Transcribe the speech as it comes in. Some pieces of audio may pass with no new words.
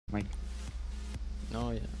Mike.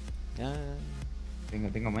 No, ya. Ya.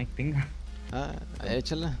 Tenga, Mike, tenga. Ah,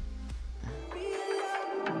 échala.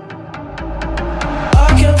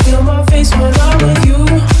 I can feel my face when I'm with you.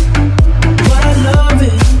 But I love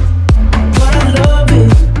it. But I love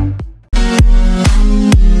it.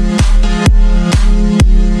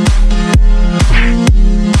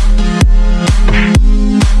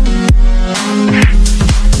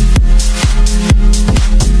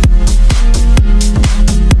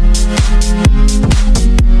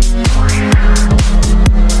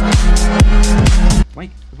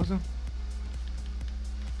 Mike, ¿qué pasó?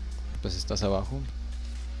 Pues estás abajo.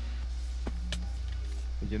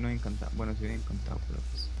 Pues yo no he encantado. Bueno, sí he encantado, pero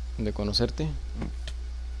pues. De conocerte.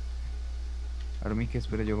 Ahora mí que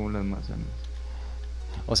espero yo como las manzanas.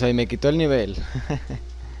 O sea, y me quitó el nivel.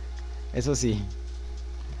 Eso sí.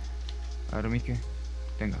 Ahora mí que.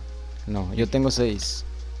 Tenga. No, yo tengo 6.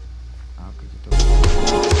 Ah, ok, yo tengo.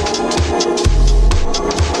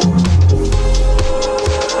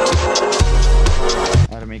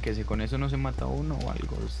 Ahora mí que si con eso no se mata uno o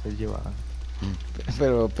algo, usted lleva.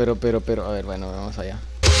 Pero, a ver, bueno, vamos allá.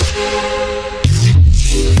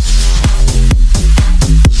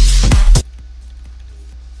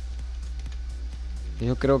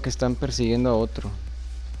 Yo creo que están persiguiendo a otro.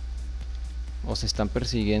 O se están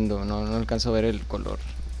persiguiendo, no alcanzo a ver el color.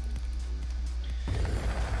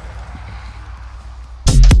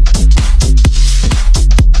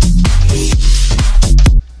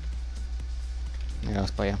 Mira,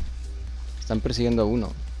 vamos para allá. Están persiguiendo a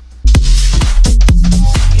uno.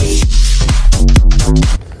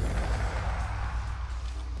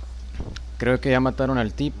 Creo que ya mataron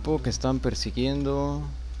al tipo que estaban persiguiendo.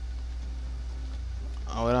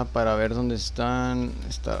 Ahora para ver dónde están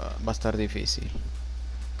va a estar difícil.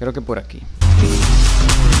 Creo que por aquí.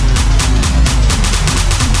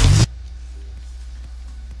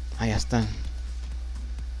 Allá están.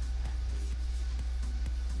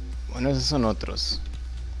 Bueno, esos son otros.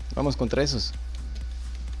 Vamos contra esos.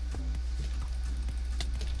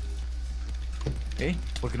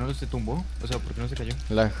 ¿Por qué no se tumbó? O sea, ¿por qué no se cayó?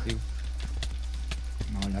 Lag. Digo.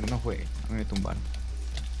 No, lag no fue. A mí me tumbaron.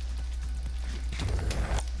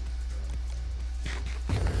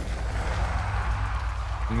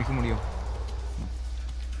 El mijo murió.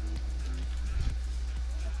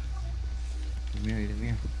 No. Dios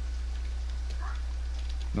mío.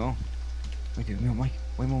 No. Ay, Dios mío, Mike.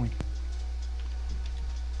 Voy, Mike.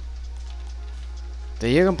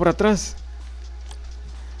 Te llegan por atrás.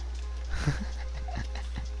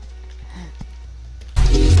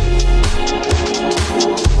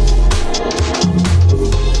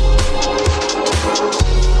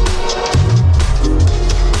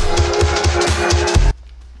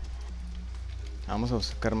 Vamos a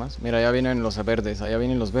buscar más. Mira, allá vienen los verdes. Allá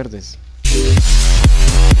vienen los verdes.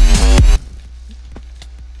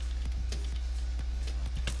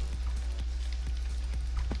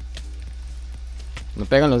 ¿Me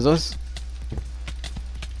pegan los dos?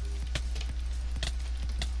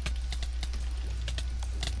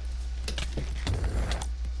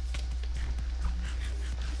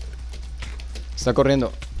 Está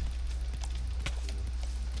corriendo.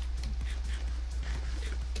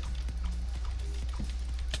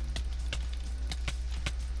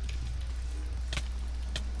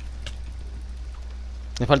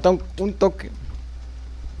 Me falta un toque.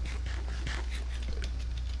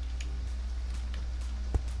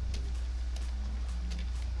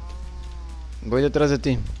 Voy detrás de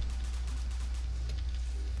ti.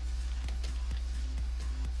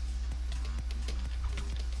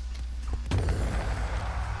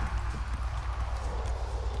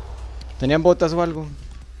 ¿Tenían botas o algo?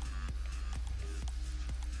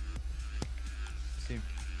 Sí.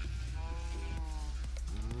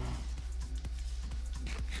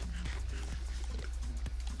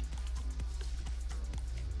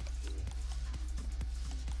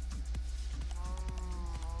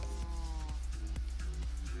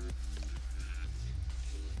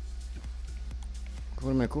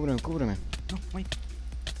 Cúbreme. No, Mike.